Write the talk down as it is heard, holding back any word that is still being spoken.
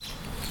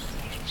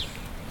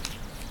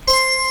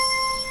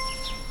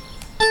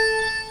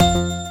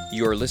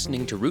You're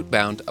listening to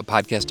Rootbound, a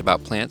podcast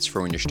about plants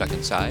for when you're stuck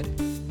inside.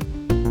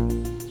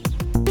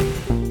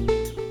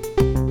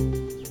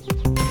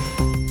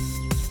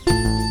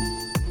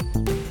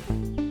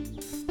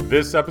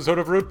 This episode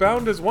of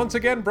Rootbound is once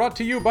again brought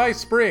to you by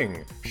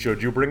Spring.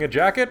 Should you bring a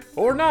jacket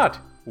or not?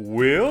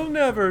 We'll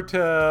never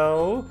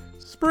tell.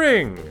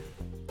 Spring.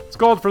 It's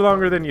cold for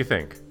longer than you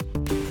think.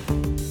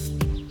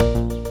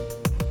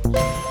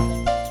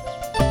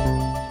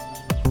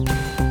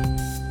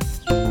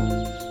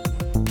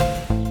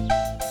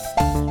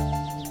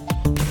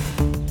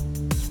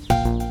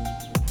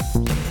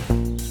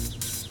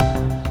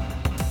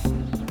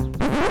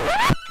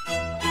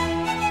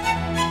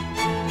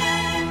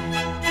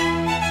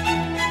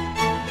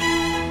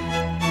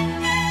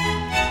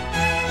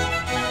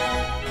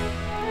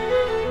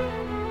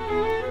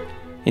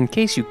 In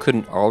case you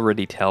couldn't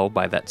already tell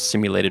by that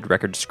simulated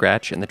record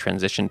scratch and the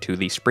transition to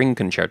the Spring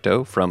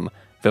Concerto from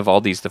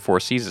Vivaldi's The Four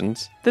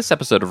Seasons, this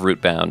episode of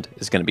Rootbound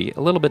is going to be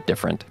a little bit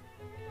different.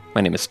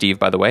 My name is Steve,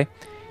 by the way.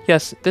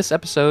 Yes, this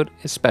episode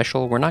is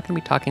special. We're not going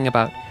to be talking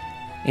about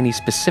any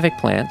specific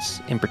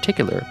plants in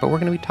particular, but we're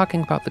going to be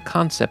talking about the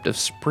concept of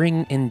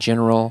spring in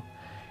general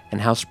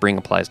and how spring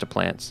applies to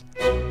plants.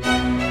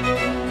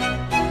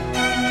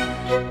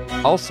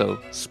 Also,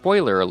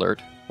 spoiler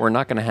alert, we're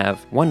not going to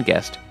have one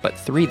guest, but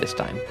three this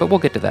time, but we'll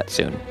get to that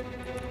soon.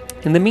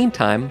 In the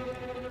meantime,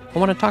 I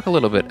want to talk a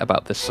little bit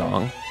about this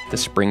song, the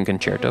Spring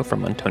Concerto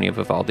from Antonio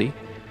Vivaldi.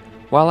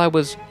 While I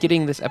was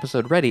getting this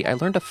episode ready, I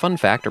learned a fun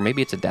fact, or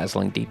maybe it's a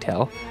dazzling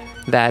detail,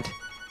 that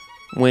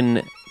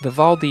when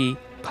Vivaldi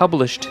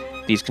published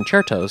these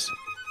concertos,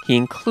 he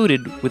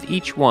included with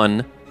each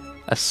one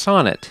a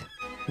sonnet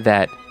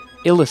that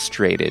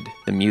illustrated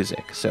the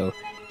music. So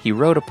he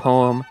wrote a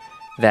poem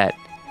that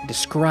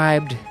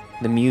described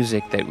the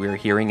music that we were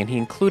hearing, and he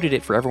included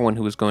it for everyone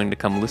who was going to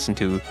come listen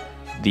to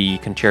the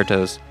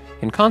concertos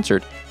in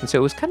concert. And so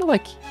it was kind of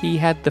like he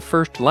had the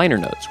first liner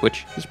notes,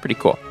 which is pretty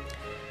cool.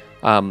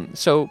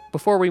 So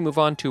before we move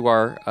on to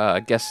our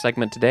guest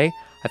segment today,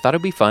 I thought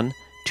it'd be fun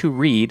to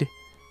read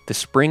the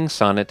Spring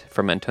Sonnet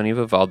from Antonio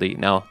Vivaldi.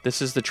 Now,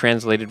 this is the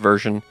translated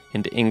version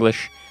into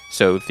English,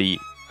 so the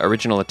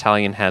original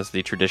Italian has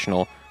the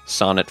traditional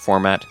sonnet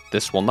format.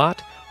 This will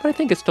not, but I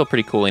think it's still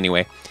pretty cool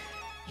anyway.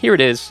 Here it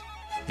is.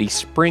 The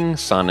Spring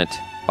Sonnet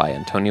by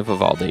Antonio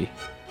Vivaldi.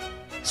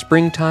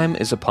 Springtime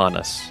is upon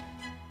us.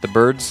 The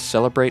birds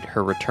celebrate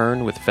her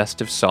return with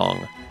festive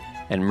song,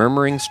 and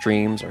murmuring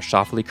streams are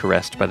softly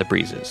caressed by the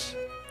breezes.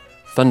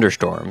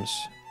 Thunderstorms,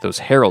 those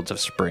heralds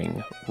of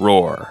spring,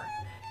 roar,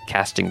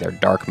 casting their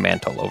dark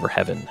mantle over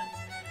heaven.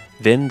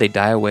 Then they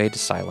die away to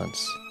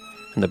silence,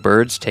 and the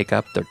birds take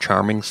up their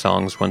charming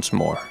songs once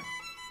more.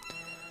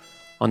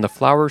 On the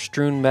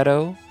flower-strewn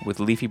meadow, with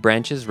leafy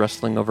branches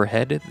rustling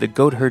overhead, the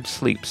goatherd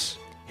sleeps,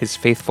 his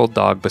faithful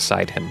dog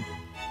beside him.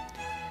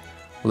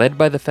 Led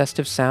by the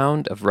festive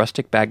sound of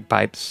rustic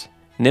bagpipes,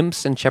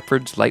 nymphs and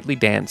shepherds lightly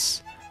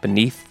dance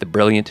beneath the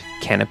brilliant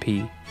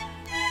canopy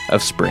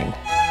of spring.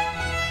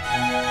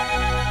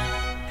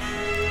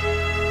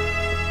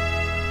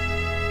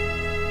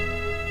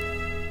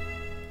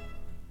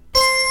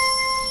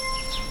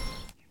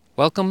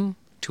 Welcome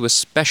to a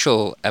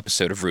special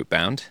episode of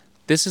Rootbound.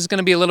 This is going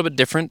to be a little bit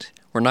different.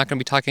 We're not going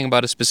to be talking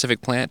about a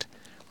specific plant.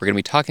 We're going to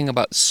be talking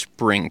about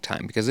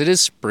springtime, because it is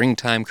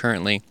springtime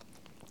currently.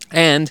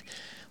 And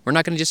we're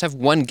not going to just have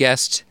one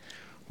guest.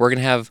 We're going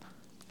to have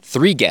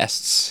three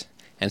guests.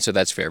 And so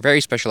that's fair. Very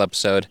special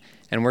episode.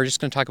 And we're just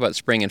going to talk about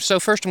spring. And so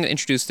first I'm going to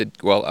introduce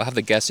I'll have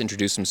the guests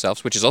introduce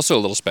themselves, which is also a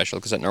little special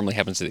because that normally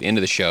happens at the end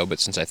of the show. But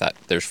since I thought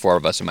there's four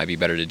of us, it might be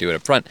better to do it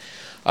up front.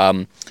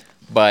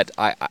 But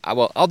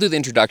I'll do the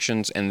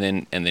introductions, and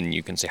then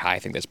you can say hi. I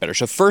think that's better.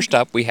 So first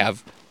up, we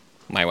have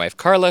my wife,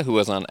 Carla, who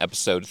was on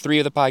episode 3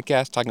 of the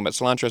podcast, talking about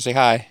cilantro. Say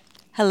hi.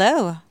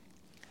 Hello.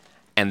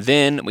 And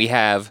then we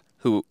have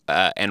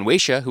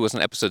Anwaisha, who was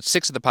on episode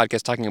 6 of the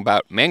podcast, talking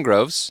about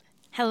mangroves.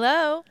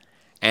 Hello.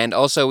 And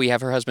also we have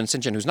her husband,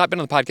 Sinchan, who's not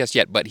been on the podcast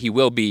yet, but he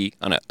will be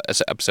on an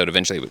episode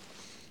eventually.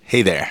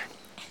 Hey there.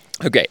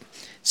 Okay.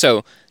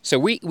 So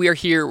we are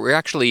here. We're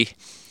actually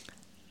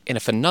in a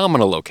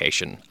phenomenal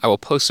location. I will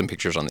post some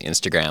pictures on the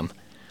Instagram.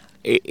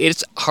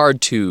 It's hard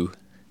to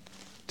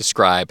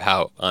describe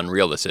how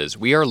unreal this is.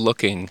 We are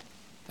looking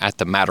at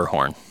the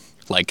Matterhorn.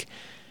 Like,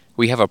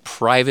 we have a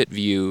private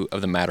view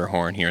of the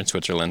Matterhorn here in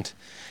Switzerland.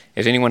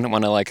 Does anyone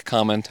want to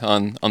comment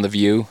on the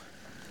view?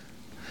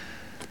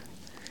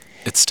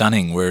 It's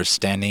stunning. We're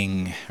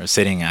sitting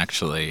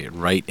actually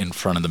right in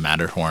front of the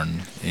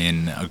Matterhorn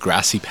in a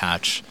grassy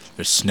patch.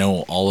 There's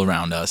snow all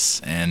around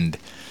us, and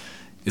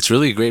it's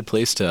really a great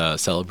place to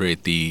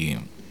celebrate the,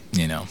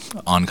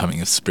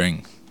 oncoming of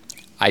spring.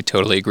 I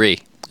totally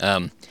agree.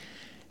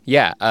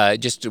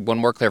 Just one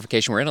more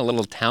clarification. We're in a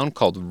little town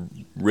called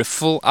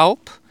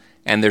Riffelalp,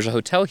 and there's a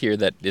hotel here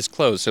that is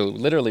closed. So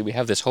literally we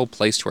have this whole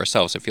place to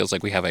ourselves. It feels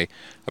like we have a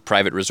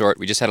private resort.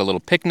 We just had a little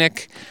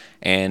picnic,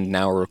 and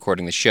now we're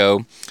recording the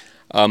show.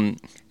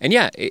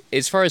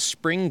 As far as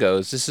spring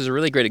goes, this is a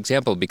really great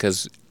example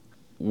because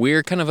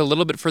we're kind of a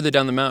little bit further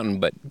down the mountain,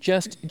 but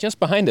just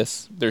behind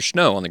us, there's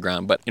snow on the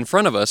ground. But in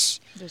front of us,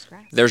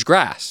 there's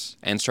grass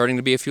and starting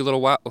to be a few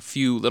little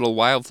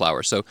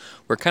wildflowers. So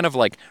we're kind of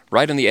like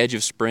right on the edge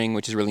of spring,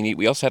 which is really neat.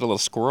 We also had a little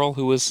squirrel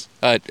who was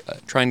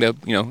trying to,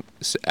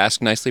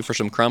 ask nicely for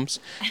some crumbs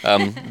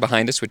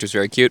behind us, which was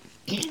very cute.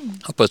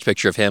 I'll post a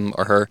picture of him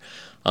or her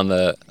on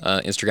the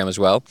Instagram as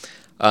well.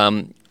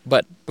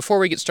 But before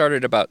we get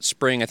started about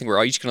spring, I think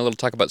we're each going to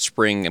talk about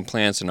spring and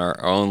plants and our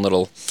own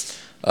little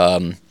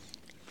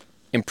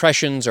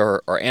impressions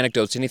or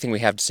anecdotes, anything we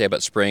have to say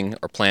about spring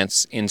or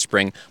plants in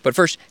spring. But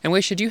first,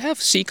 Anwaisha, do you have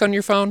Seek on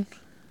your phone?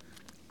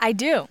 I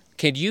do.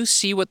 Can you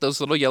see what those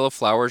little yellow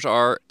flowers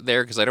are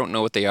there? Because I don't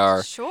know what they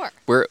are. Sure.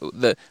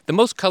 The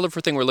most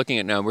colorful thing we're looking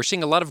at now, we're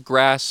seeing a lot of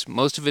grass.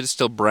 Most of it is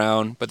still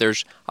brown, but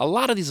there's a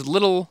lot of these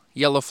little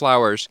yellow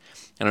flowers,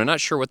 and I'm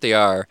not sure what they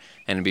are,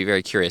 and I'd be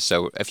very curious.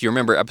 So if you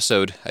remember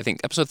episode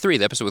 3,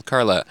 the episode with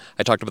Carla,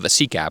 I talked about the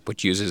Seek app,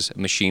 which uses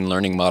machine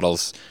learning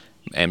models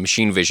and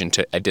machine vision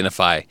to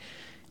identify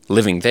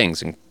living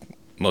things, and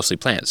mostly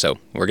plants. So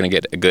we're going to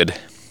get a good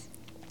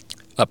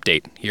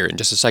update here in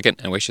just a second.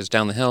 Anwaisha's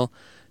down the hill,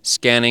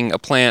 scanning a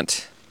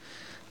plant.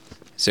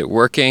 Is it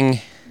working?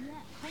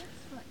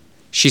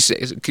 She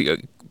says,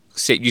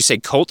 you say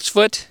colt's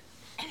foot?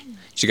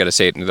 She got to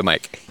say it into the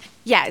mic.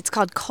 Yeah, it's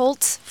called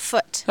Colt's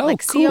foot. Oh,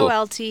 like cool.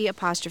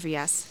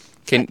 COLT''S.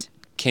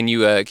 Can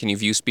you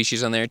view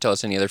species on there? Tell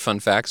us any other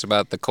fun facts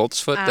about the colt's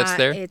foot that's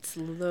there? It's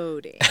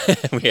loading.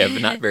 We have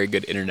not very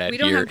good internet We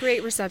here. don't have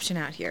great reception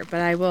out here,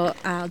 but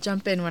I'll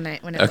jump in when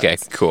it Okay,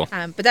 loads. cool.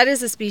 But that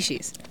is a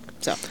species,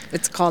 so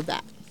it's called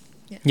that.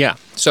 Yeah.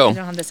 I So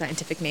don't have the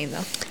scientific name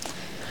though.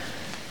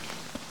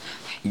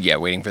 yeah,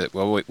 waiting for the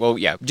well,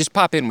 yeah. Just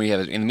pop in when you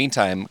have it. In the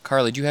meantime,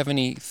 Carly, do you have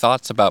any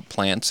thoughts about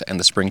plants and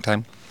the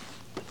springtime?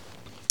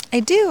 I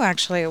do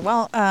actually.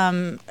 Well,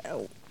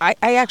 I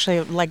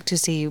actually like to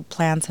see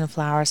plants and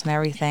flowers and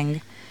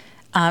everything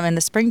in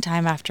the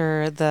springtime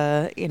after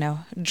the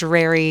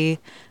dreary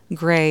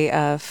gray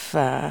of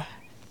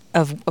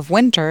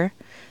winter,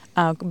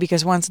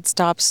 because once it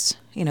stops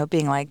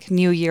being like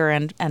New Year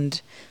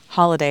and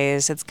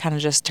holidays, it's kind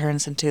of just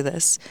turns into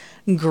this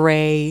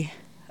gray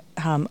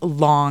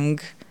long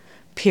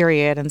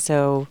period, and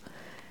so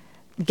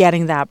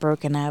getting that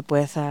broken up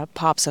with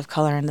pops of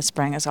color in the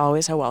spring is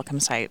always a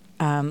welcome sight.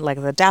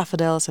 Like the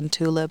daffodils and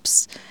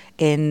tulips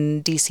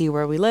in DC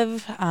where we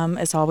live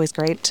is always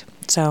great.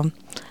 So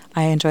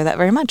I enjoy that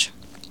very much.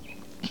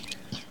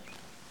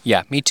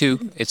 Yeah, me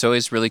too. It's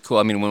always really cool.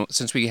 I mean,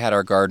 since we had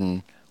our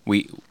garden,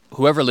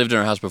 whoever lived in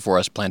our house before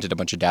us planted a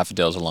bunch of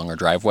daffodils along our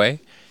driveway,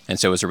 and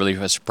so it was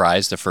a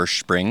surprise the first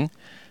spring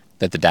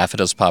that the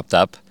daffodils popped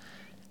up,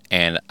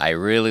 and I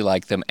really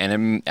like them. And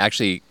I'm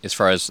actually, as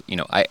far as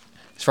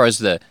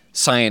the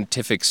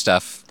scientific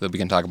stuff that we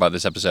can talk about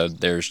this episode,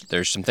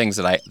 there's some things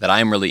that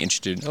I'm really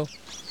interested in.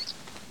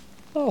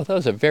 Oh, that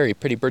was a very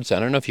pretty bird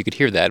sound. I don't know if you could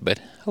hear that, but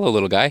hello,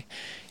 little guy.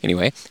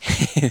 Anyway,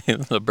 a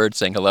little bird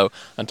saying hello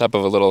on top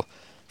of a little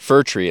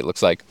fir tree, it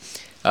looks like.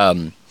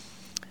 But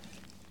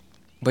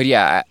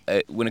yeah,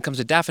 when it comes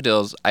to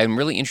daffodils, I'm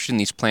really interested in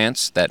these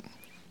plants that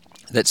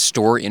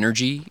store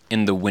energy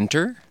in the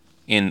winter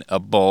in a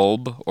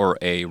bulb or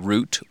a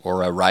root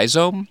or a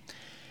rhizome,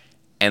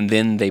 and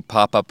then they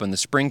pop up in the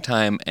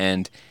springtime,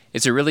 and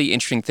it's a really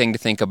interesting thing to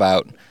think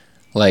about,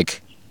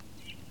 like,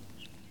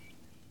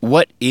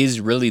 what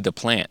is really the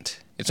plant?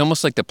 It's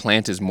almost like the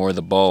plant is more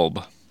the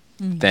bulb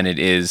than it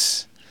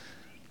is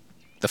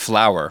the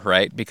flower,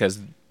 right? Because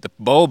the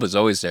bulb is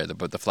always there,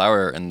 but the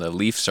flower and the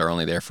leaves are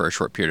only there for a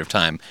short period of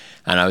time.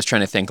 And I was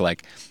trying to think,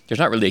 like, there's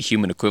not really a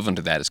human equivalent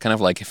to that. It's kind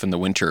of like if in the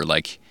winter,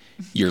 like,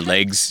 your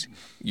legs,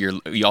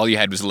 all you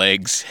had was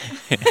legs.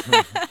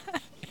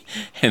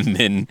 And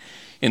then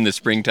in the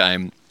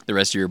springtime, the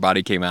rest of your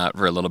body came out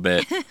for a little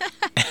bit.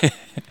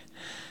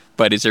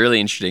 But it's a really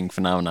interesting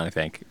phenomenon, I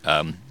think.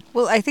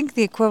 Well, I think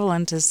the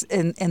equivalent is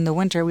in the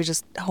winter, we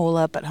just hole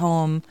up at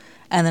home.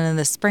 And then in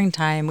the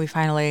springtime, we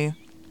finally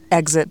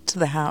exit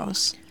the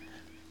house.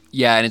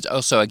 Yeah, and it's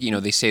also,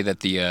 they say that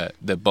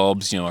the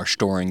bulbs, are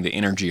storing the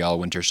energy all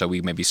winter, so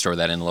we maybe store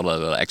that in a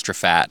little extra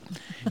fat,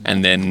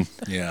 and then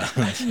Yeah,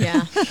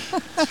 Yeah.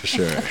 for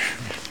sure.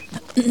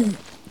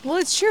 Well,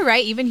 it's true,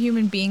 right? Even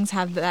human beings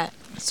have that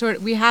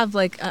we have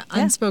like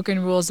unspoken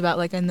rules about,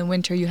 like, in the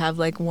winter you have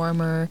like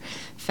warmer,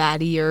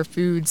 fattier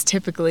foods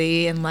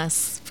typically and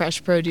less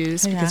fresh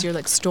produce because you're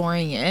like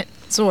storing it,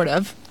 sort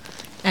of.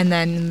 And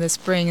then in the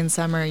spring and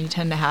summer you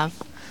tend to have,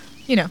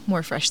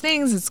 more fresh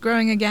things. It's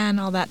growing again,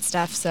 all that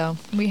stuff. So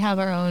we have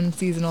our own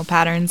seasonal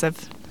patterns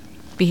of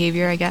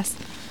behavior, I guess.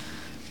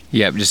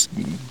 yeah, just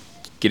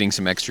getting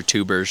some extra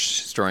tubers,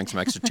 storing some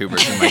extra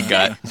tubers in my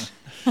gut.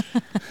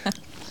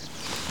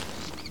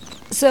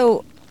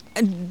 So,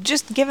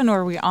 just given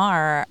where we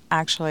are,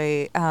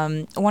 actually,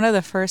 one of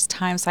the first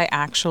times I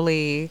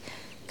actually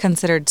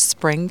considered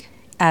spring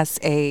as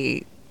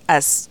its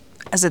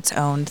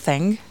own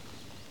thing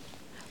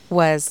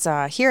was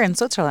here in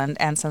Switzerland.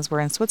 And since we're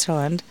in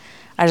Switzerland,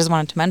 I just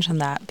wanted to mention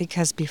that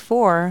because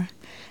before,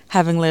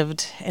 having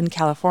lived in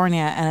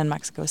California and in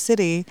Mexico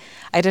City,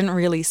 I didn't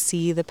really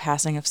see the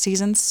passing of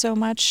seasons so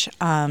much.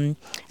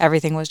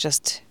 Everything was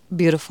just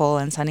beautiful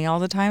and sunny all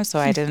the time, so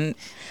I didn't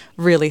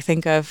really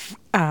think of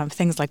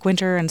things like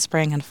winter and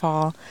spring and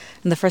fall.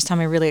 And the first time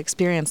I really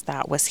experienced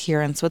that was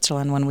here in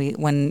Switzerland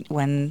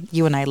when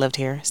you and I lived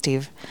here,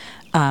 Steve.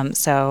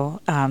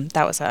 That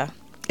was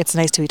it's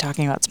nice to be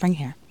talking about spring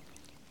here.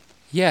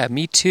 Yeah,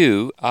 me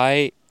too.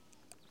 I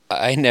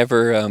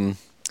never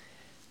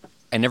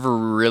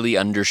really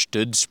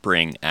understood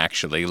spring,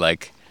 actually.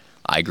 Like,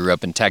 I grew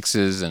up in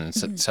Texas and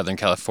in Southern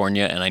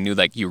California, and I knew,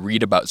 like, you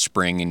read about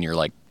spring in your,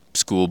 like,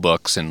 school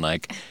books and,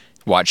 like,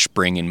 watch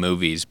spring in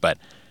movies. But,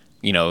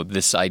 you know,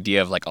 this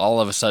idea of, like,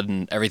 all of a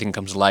sudden everything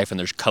comes to life and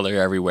there's color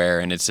everywhere,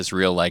 and it's this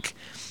real, like,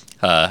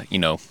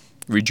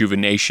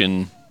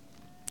 rejuvenation,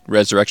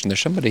 resurrection. There's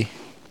somebody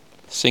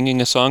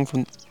singing a song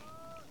from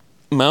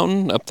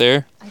mountain up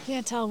there. I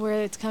can't tell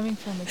where it's coming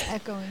from. It's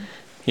echoing.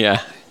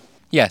 Yeah.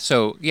 Yeah,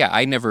 so,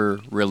 I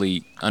never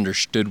really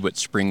understood what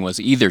spring was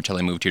either till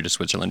I moved here to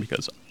Switzerland,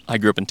 because I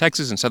grew up in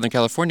Texas and Southern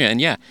California, and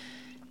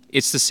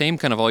it's the same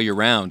kind of all year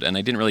round, and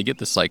I didn't really get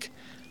this, like,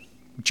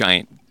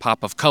 giant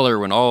pop of color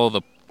when all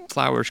the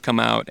flowers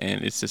come out,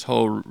 and it's this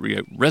whole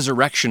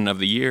resurrection of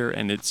the year,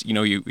 and it's,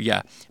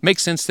 it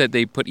makes sense that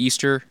they put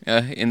Easter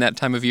in that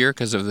time of year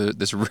because of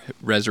this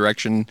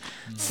resurrection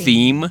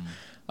theme.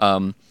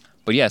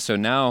 But yeah, so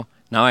now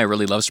I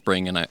really love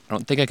spring, and I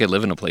don't think I could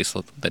live in a place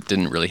that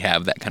didn't really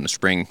have that kind of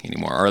spring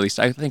anymore, or at least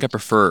I think I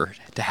prefer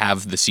to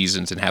have the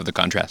seasons and have the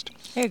contrast.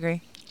 I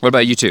agree. What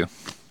about you two?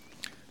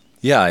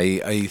 Yeah,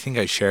 I think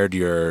I shared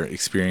your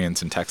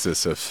experience in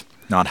Texas of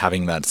not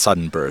having that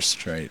sudden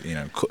burst, right? You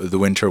know, the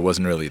winter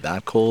wasn't really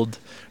that cold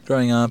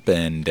growing up,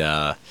 and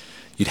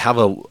you'd have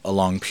a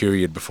long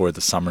period before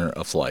the summer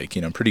of, like,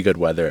 pretty good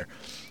weather,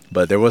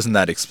 but there wasn't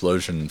that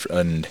explosion.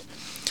 And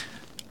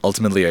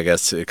ultimately, I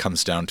guess it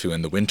comes down to,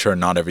 in the winter,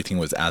 not everything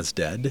was as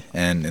dead,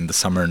 and in the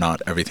summer,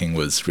 not everything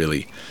was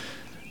really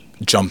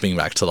jumping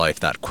back to life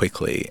that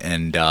quickly.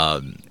 And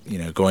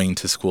going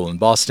to school in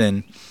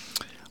Boston,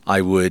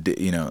 I would,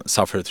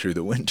 suffer through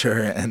the winter,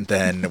 and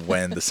then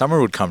when the summer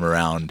would come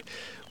around,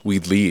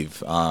 we'd leave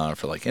for,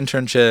 like,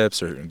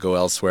 internships or go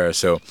elsewhere.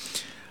 So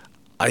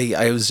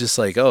I was just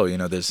like,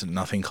 there's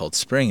nothing called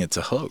spring. It's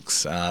a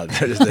hoax.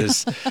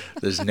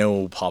 There's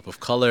no pop of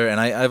color. And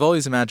I've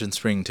always imagined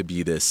spring to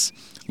be this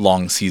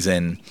long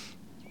season,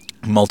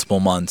 multiple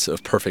months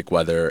of perfect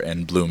weather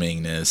and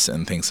bloomingness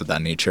and things of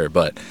that nature.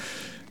 But,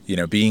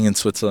 being in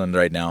Switzerland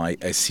right now,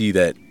 I see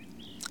that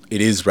it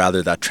is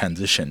rather that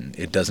transition.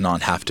 It does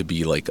not have to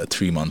be like a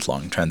 3-month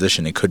long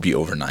transition. It could be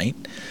overnight.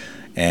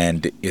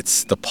 And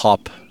it's the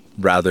pop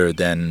rather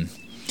than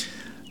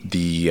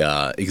the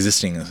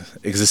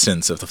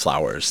existence of the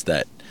flowers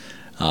that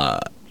I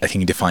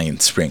think define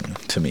spring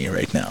to me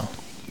right now.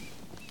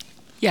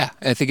 Yeah,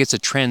 I think it's a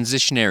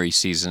transitionary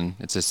season.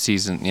 It's a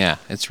season,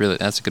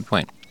 that's a good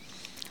point.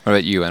 What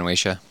about you,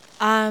 Anwesha?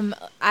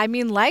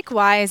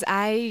 Likewise,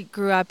 I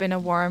grew up in a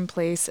warm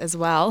place as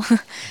well,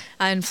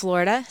 in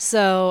Florida,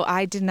 so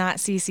I did not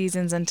see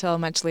seasons until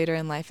much later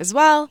in life as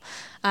well.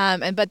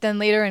 But then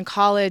later in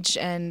college,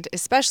 and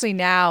especially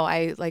now,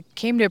 I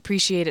came to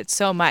appreciate it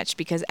so much,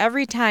 because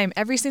every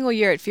single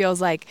year, it feels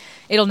like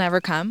it'll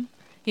never come.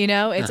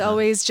 It's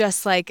always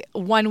just like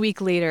 1 week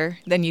later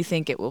than you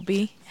think it will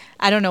be.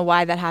 I don't know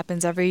why that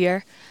happens every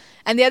year.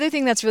 And the other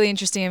thing that's really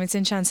interesting,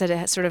 Sinchan said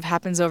it sort of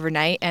happens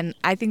overnight, and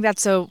I think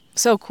that's so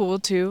cool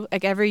too.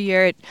 Like, every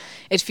year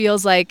it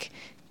feels like,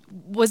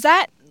 was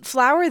that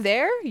flower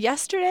there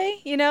yesterday?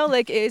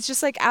 It's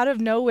just like out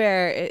of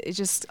nowhere, it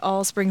just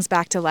all springs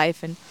back to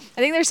life. And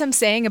I think there's some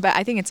saying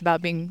I think it's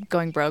about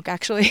going broke,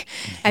 actually.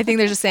 I think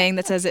there's a saying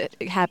that says it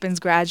happens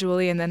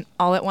gradually and then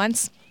all at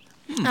once.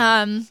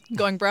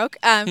 Going broke.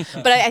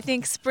 But I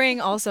think spring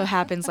also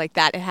happens like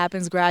that. It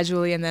happens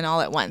gradually and then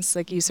all at once.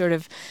 Like, you sort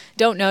of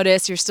don't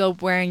notice. You're still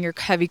wearing your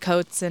heavy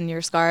coats and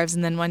your scarves,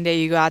 and then one day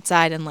you go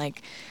outside and,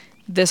 like,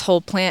 this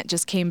whole plant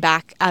just came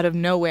back out of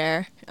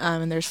nowhere.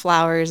 And there's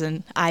flowers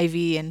and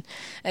ivy, and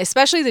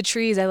especially the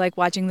trees. I like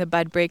watching the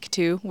bud break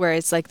too, where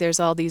it's like there's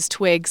all these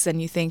twigs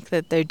and you think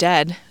that they're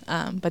dead,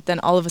 but then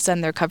all of a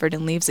sudden they're covered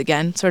in leaves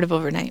again, sort of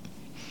overnight.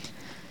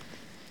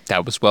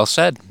 That was well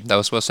said.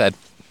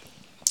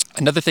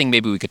 Another thing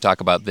maybe we could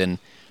talk about then,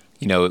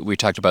 we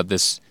talked about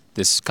this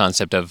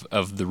concept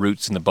of the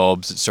roots and the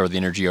bulbs that store the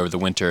energy over the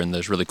winter, and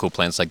there's really cool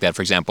plants like that.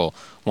 For example,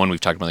 one we've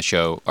talked about on the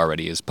show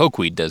already is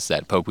pokeweed does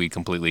that. Pokeweed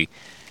completely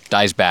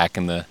dies back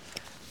in the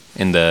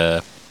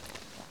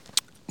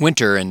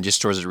winter and just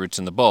stores its roots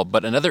in the bulb.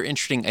 But another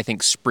interesting, I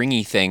think,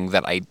 springy thing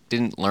that I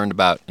didn't learn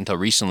about until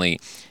recently,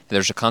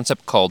 there's a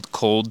concept called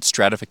cold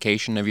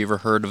stratification. Have you ever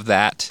heard of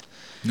that?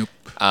 Nope.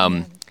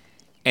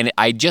 And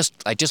I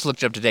just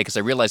looked it up today because I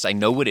realized I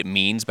know what it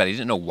means, but I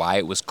didn't know why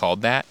it was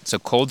called that. So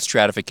cold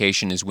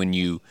stratification is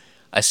when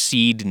a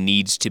seed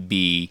needs to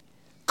be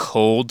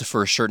cold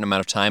for a certain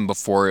amount of time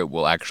before it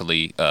will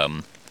actually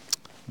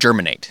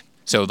germinate.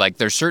 So, like,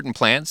 there's certain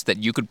plants that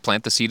you could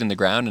plant the seed in the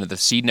ground, and if the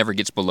seed never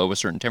gets below a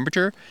certain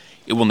temperature,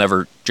 it will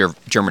never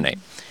germinate.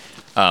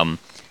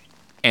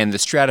 And the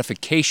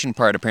stratification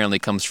part apparently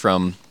comes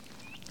from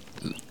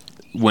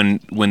when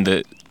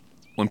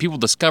people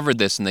discovered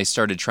this and they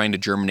started trying to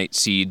germinate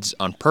seeds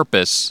on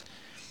purpose.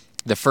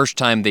 The first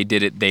time they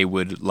did it, they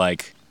would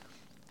like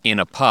in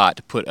a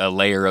pot put a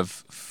layer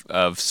of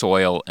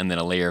soil and then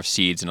a layer of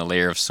seeds and a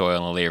layer of soil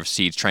and a layer of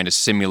seeds, trying to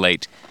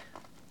simulate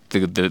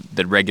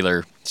the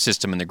regular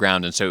system in the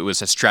ground. And so it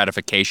was a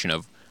stratification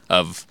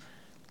of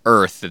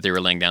earth that they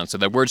were laying down. So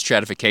the word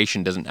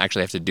stratification doesn't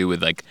actually have to do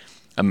with like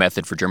a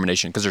method for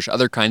germination, because there's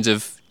other kinds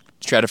of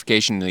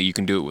stratification that you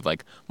can do it with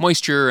like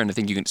moisture, and I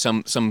think you can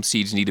some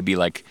seeds need to be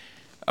like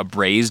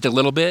abrased a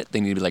little bit.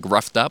 They need to be like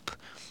roughed up,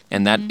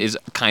 and that is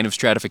a kind of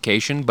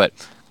stratification. But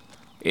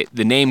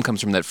the name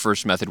comes from that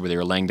first method where they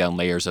were laying down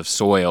layers of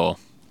soil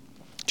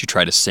to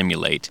try to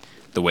simulate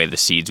the way the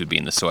seeds would be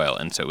in the soil,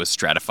 and so it was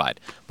stratified.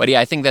 But yeah,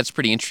 I think that's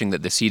pretty interesting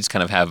that the seeds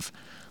kind of have.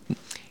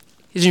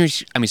 I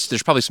mean,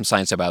 there's probably some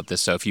science about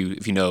this, so if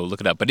you know, look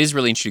it up. But it is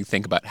really interesting to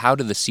think about, how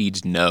do the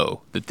seeds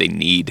know that they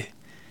need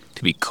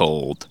to be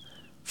cold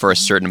for a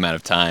certain amount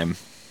of time,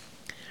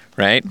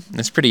 right?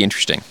 That's pretty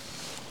interesting.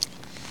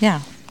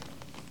 Yeah.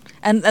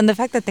 And the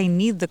fact that they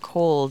need the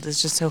cold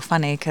is just so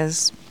funny,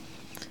 because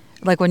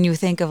like when you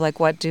think of like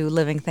what do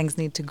living things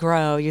need to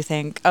grow, you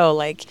think, oh,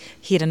 like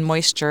heat and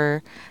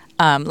moisture,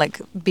 like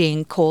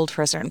being cold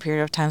for a certain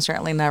period of time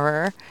certainly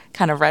never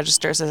kind of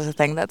registers as a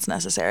thing that's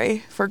necessary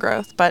for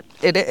growth, but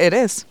it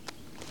is.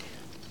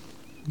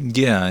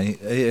 Yeah,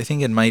 I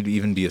think it might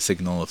even be a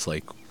signal of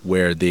like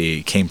where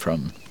they came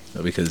from,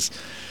 because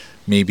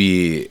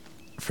maybe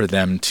for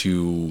them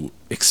to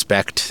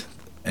expect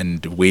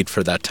and wait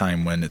for that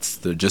time when it's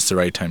just the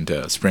right time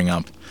to spring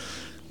up,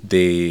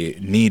 they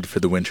need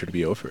for the winter to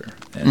be over.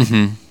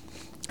 And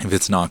if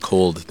it's not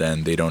cold,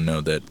 then they don't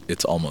know that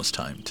it's almost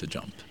time to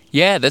jump.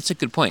 Yeah, that's a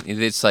good point.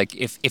 It's like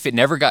if it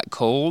never got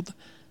cold,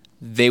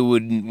 they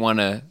wouldn't want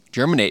to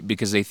germinate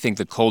because they think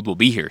the cold will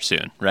be here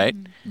soon, right?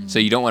 Mm-hmm. So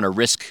you don't want to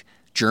risk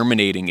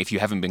germinating if you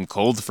haven't been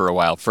cold for a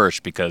while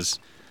first, because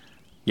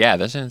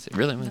that's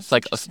really, it's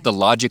like the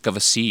logic of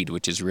a seed,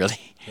 which is really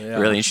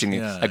really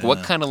interesting. Like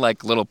what kind of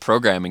like little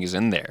programming is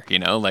in there, you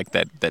know, like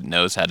that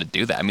knows how to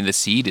do that. I mean, the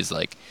seed is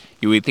like,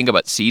 you would think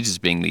about seeds as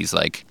being these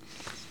like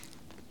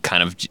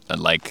kind of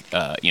like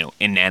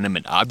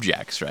inanimate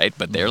objects, right?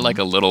 But they're like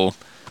a little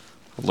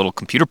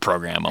computer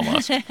program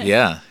almost.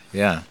 Yeah.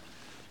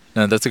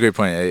 No, that's a great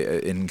point.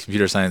 In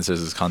computer science,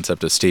 there's this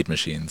concept of state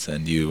machines,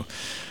 and you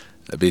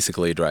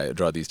basically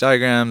draw these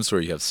diagrams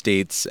where you have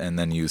states, and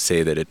then you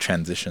say that it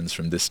transitions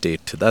from this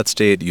state to that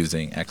state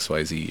using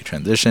XYZ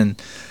transition.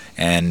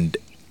 And,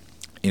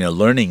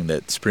 learning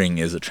that spring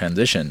is a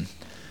transition,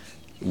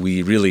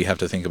 we really have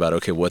to think about,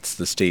 okay, what's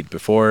the state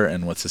before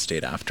and what's the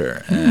state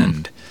after?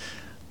 And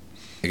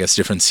I guess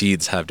different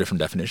seeds have different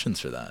definitions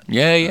for that.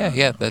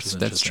 Yeah.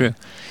 That's true.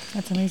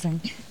 That's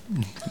amazing.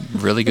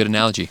 Really good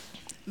analogy.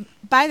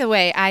 By the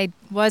way, I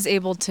was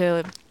able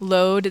to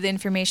load the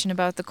information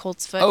about the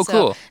coltsfoot. Oh,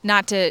 cool. So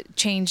not to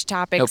change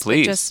topics, no,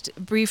 please. But just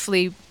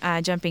briefly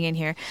jumping in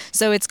here.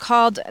 So it's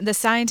called, the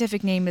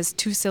scientific name is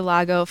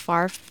Tussilago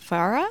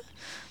farfara.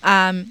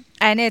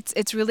 And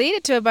it's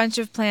related to a bunch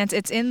of plants.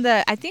 It's on the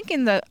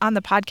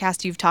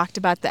podcast you've talked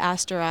about the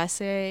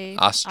Asteraceae.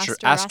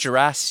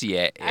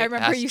 Asteraceae. I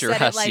remember you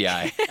said it like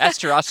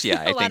Asteraceae,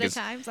 I think. a lot of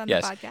times on the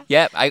podcast.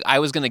 Yeah, I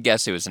was going to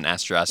guess it was an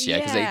Asteraceae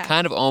because they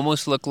kind of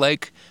almost look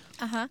like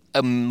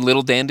a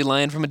little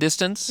dandelion from a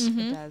distance. Mm-hmm.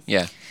 It does.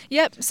 Yeah.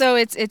 Yep. So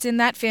it's in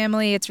that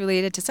family. It's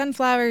related to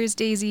sunflowers,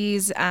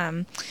 daisies,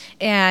 and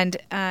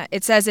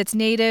it says it's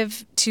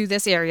native to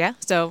this area.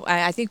 So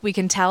I think we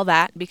can tell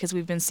that because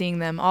we've been seeing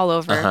them all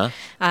over.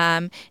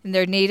 And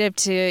they're native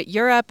to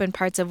Europe and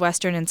parts of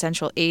Western and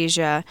Central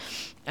Asia.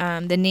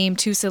 The name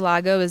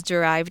Tussilago is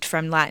derived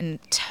from Latin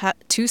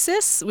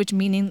tussis, which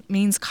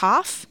means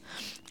cough,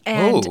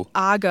 and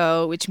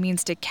ago, which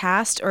means to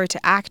cast or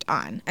to act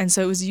on. And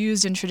so it was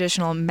used in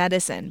traditional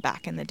medicine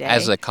back in the day.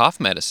 As a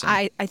cough medicine?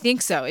 I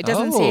think so. It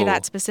doesn't say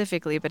that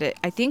specifically, but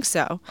I think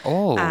so.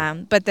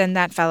 But then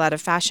that fell out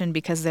of fashion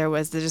because there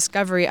was the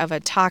discovery of a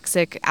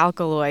toxic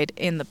alkaloid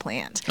in the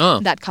plant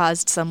that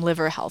caused some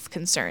liver health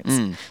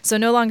concerns. So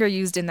no longer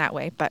used in that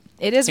way, but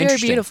it is very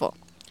beautiful.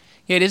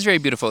 Yeah, it is very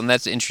beautiful, and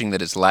that's interesting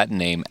that its Latin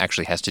name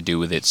actually has to do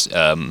with its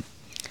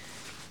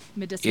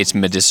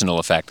medicinal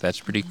effect. That's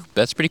pretty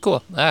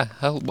cool.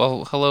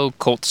 Hello,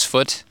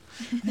 coltsfoot.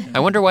 I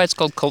wonder why it's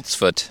called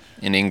coltsfoot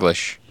in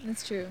English.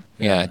 That's true.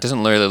 Yeah, it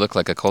doesn't really look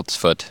like a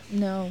coltsfoot.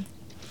 No.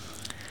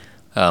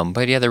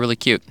 But yeah, they're really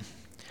cute.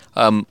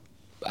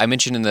 I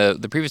mentioned in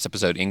the previous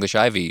episode, English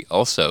ivy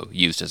also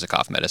used as a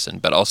cough medicine,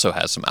 but also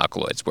has some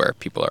alkaloids where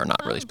people are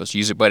not really supposed to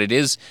use it. But it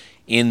is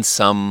in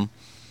some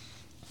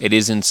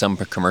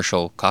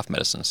commercial cough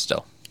medicines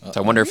still. So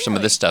I wonder if some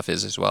of this stuff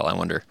is as well. I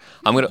wonder.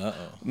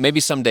 Maybe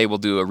someday we'll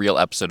do a real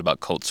episode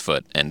about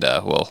coltsfoot, and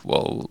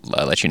we'll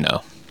let you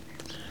know.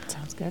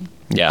 Sounds good.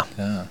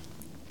 Yeah.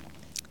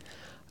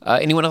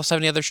 Anyone else have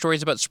any other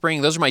stories about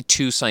spring? Those are my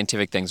two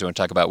scientific things I want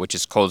to talk about, which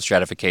is cold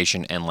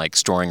stratification and like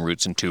storing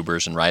roots and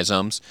tubers and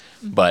rhizomes.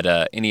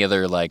 But any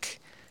other like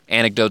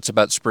anecdotes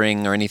about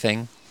spring or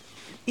anything?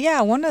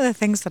 Yeah, one of the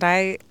things that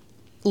I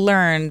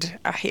learned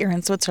here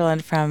in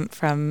Switzerland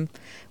from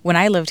when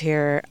I lived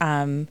here,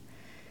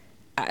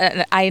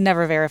 I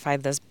never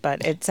verified this,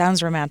 but it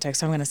sounds romantic,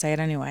 so I'm going to say it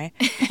anyway,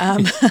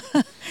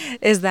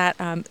 is that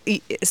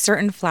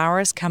certain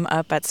flowers come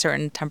up at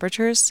certain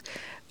temperatures.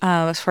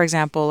 For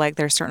example, like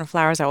there's certain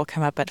flowers that will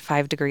come up at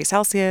 5 degrees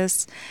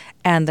Celsius,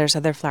 and there's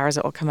other flowers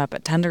that will come up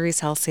at 10 degrees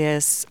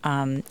Celsius,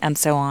 and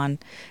so on.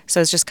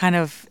 So it's just kind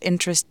of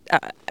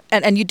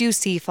and you do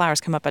see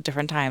flowers come up at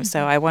different times.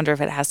 So I wonder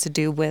if it has to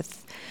do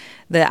with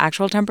the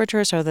actual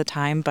temperatures or the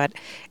time, but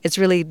it's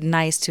really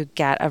nice to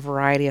get a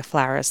variety of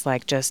flowers,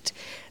 like just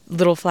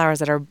little flowers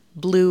that are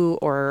blue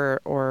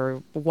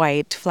or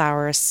white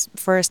flowers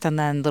first, and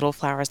then little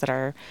flowers that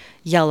are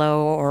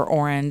yellow or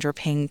orange or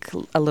pink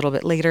a little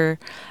bit later.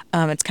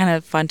 It's kind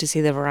of fun to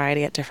see the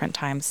variety at different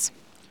times.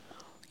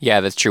 Yeah,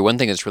 that's true. One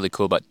thing that's really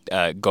cool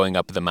about going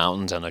up the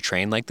mountains on a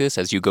train like this,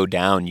 as you go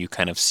down, you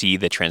kind of see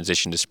the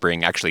transition to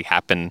spring actually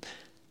happen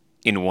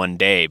in one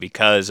day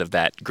because of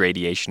that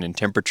gradation in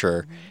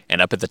temperature. Mm-hmm.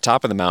 And up at the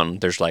top of the mountain,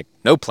 there's like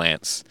no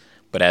plants.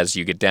 But as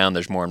you get down,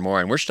 there's more and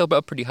more. And we're still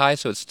up pretty high,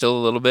 so it's still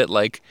a little bit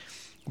like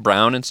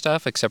brown and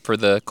stuff, except for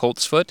the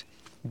colt's foot.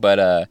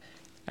 But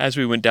as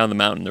we went down the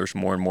mountain, there's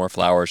more and more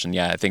flowers. And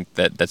yeah, I think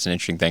that's an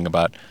interesting thing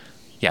about,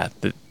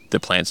 the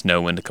plants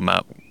know when to come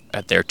out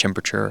at their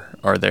temperature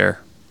or their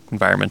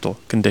environmental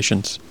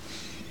conditions.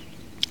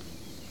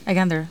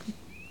 Again,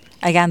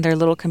 they're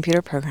little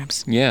computer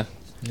programs. Yeah.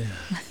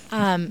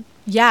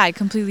 Yeah, I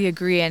completely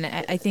agree. And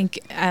I think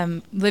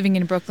living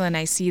in Brooklyn,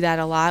 I see that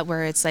a lot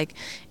where it's like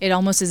it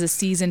almost is a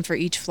season for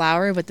each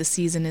flower, but the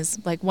season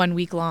is like 1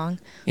 week long.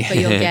 But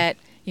you'll get,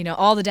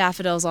 all the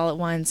daffodils all at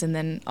once and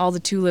then all the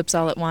tulips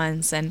all at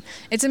once. And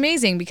it's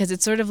amazing because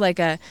it's sort of like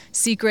a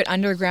secret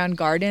underground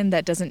garden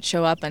that doesn't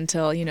show up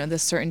until,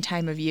 this certain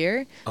time of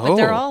year. But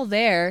they're all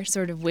there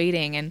sort of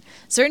waiting. And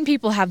certain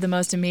people have the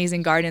most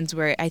amazing gardens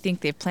where I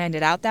think they've planned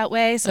it out that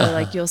way. So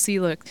like you'll see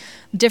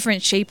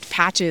different shaped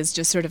patches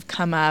just sort of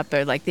come up,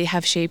 or like they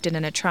have shaped it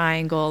in a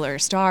triangle or a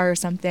star or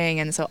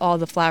something. And so all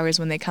the flowers,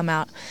 when they come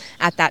out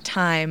at that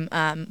time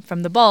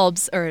from the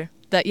bulbs,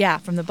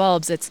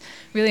 it's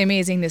really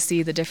amazing to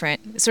see the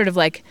different sort of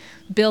like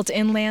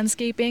built-in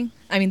landscaping.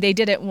 I mean, they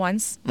did it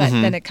once, but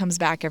then it comes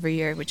back every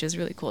year, which is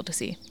really cool to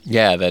see.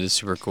 Yeah, that is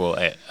super cool.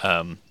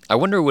 I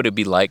wonder what it'd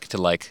be like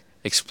to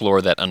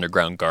explore that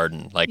underground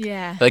garden.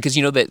 Because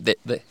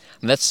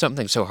that's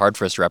something so hard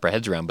for us to wrap our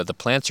heads around, but the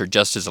plants are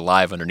just as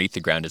alive underneath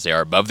the ground as they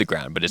are above the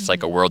ground, but it's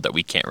like a world that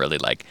we can't really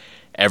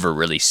ever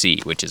really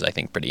see, which is, I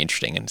think, pretty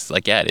interesting. And it's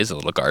it is a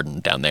little garden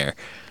down there.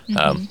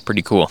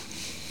 Pretty cool.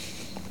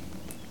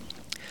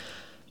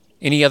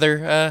 Any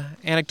other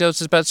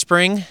anecdotes about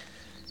spring?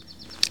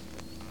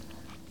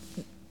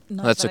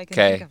 Not That's that I okay. can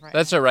think of right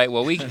That's now. all right.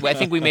 Well, I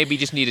think we maybe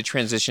just need to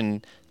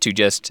transition to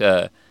just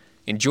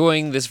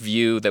enjoying this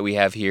view that we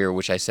have here,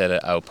 which I said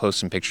I'll post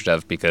some pictures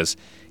of because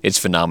it's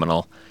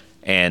phenomenal.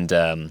 And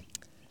I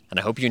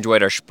hope you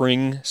enjoyed our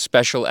spring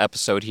special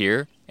episode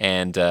here.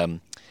 And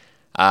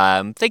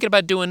I'm thinking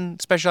about doing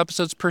special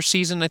episodes per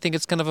season. I think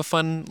it's kind of a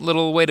fun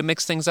little way to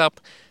mix things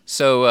up.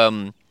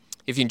 So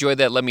if you enjoyed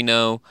that, let me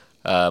know.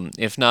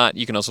 If not,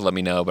 you can also let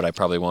me know, but I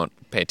probably won't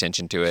pay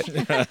attention to it.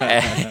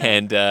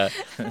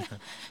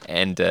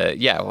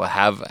 We'll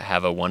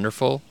have a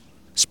wonderful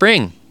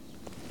spring.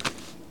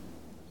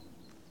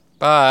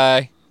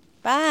 Bye.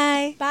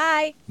 Bye.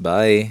 Bye.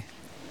 Bye.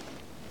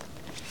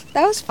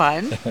 That was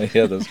fun.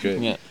 Yeah, that's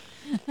great. Yeah.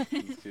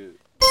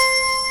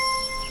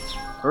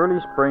 Early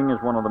spring is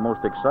one of the most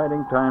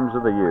exciting times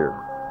of the year.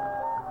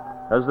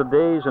 As the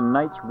days and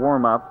nights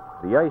warm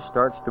up, the ice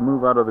starts to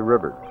move out of the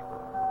rivers,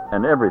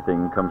 and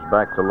everything comes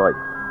back to life.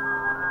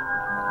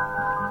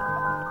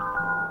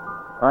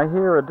 I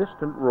hear a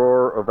distant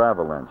roar of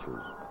avalanches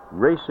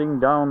racing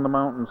down the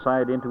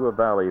mountainside into a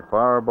valley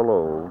far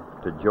below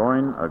to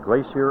join a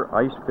glacier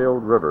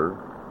ice-filled river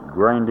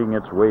grinding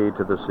its way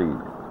to the sea.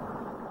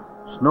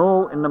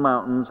 Snow in the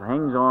mountains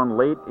hangs on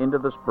late into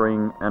the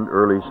spring and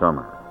early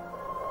summer.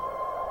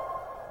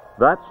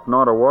 That's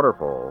not a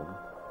waterfall,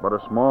 but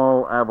a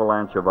small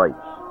avalanche of ice.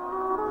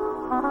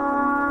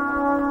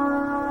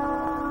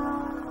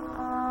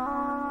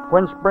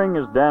 When spring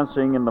is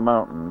dancing in the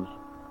mountains,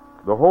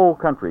 the whole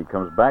country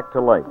comes back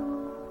to life,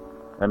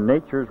 and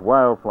nature's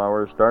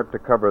wildflowers start to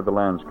cover the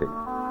landscape.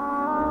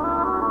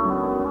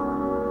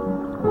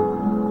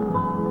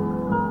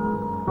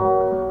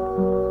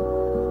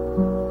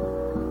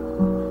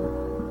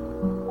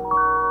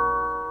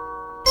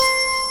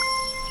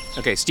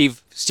 Okay,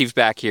 Steve's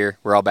back here.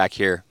 We're all back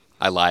here.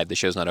 I lied. The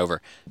show's not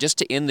over. Just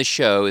to end the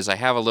show is I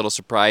have a little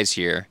surprise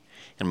here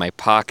in my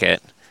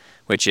pocket,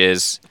 which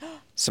is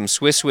some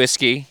Swiss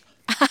whiskey.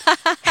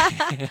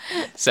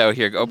 So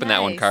here, open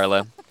that one, Nice.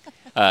 Carla.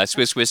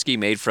 Swiss whiskey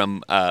made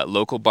from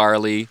local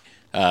barley,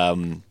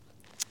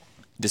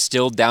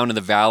 distilled down in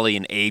the valley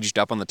and aged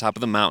up on the top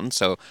of the mountain.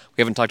 So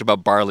we haven't talked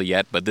about barley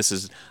yet, but this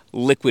is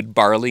liquid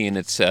barley in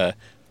its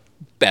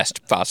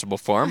best possible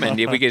form. And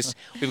if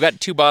we've got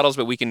 2 bottles,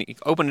 but we can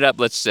open it up.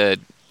 Let's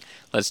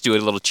Let's do a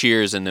little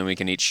cheers, and then we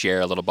can each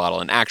share a little bottle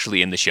and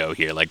actually end the show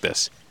here like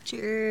this.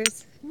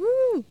 Cheers.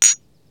 Woo!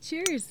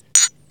 Cheers.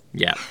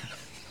 Yeah.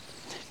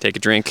 Take a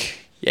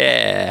drink.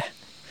 Yeah.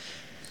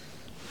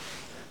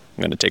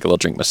 I'm going to take a little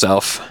drink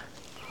myself.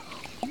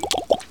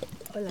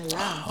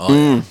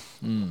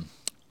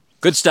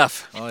 Good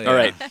stuff. Oh, yeah. All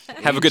right.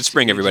 Have a good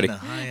spring, everybody. In a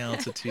high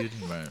altitude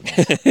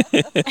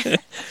environment.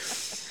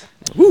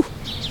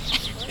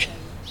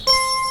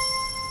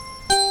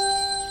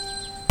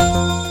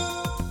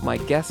 My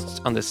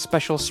guests on this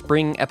special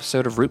spring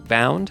episode of Root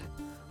Bound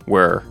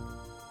were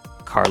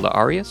Carla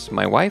Arias,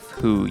 my wife,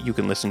 who you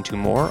can listen to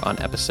more on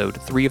episode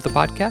 3 of the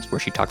podcast, where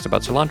she talks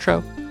about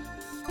cilantro.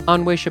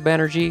 Anwesha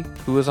Banerjee,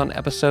 who was on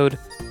episode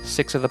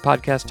 6 of the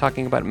podcast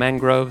talking about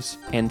mangroves.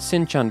 And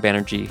Sinchan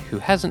Banerjee, who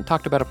hasn't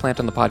talked about a plant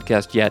on the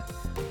podcast yet,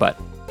 but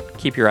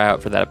keep your eye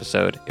out for that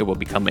episode. It will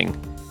be coming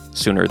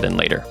sooner than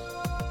later.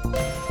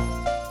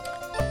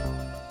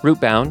 Root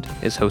Bound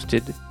is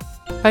hosted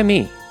by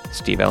me,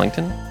 Steve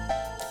Ellington.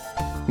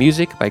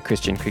 Music by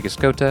Christian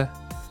Krigaskota.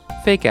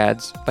 Fake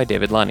ads by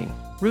David Lunny.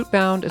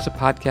 Rootbound is a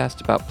podcast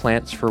about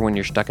plants for when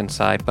you're stuck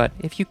inside, but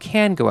if you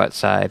can go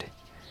outside,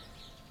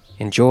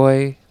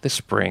 enjoy the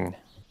spring.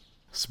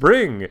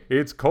 Spring,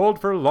 it's cold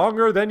for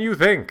longer than you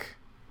think.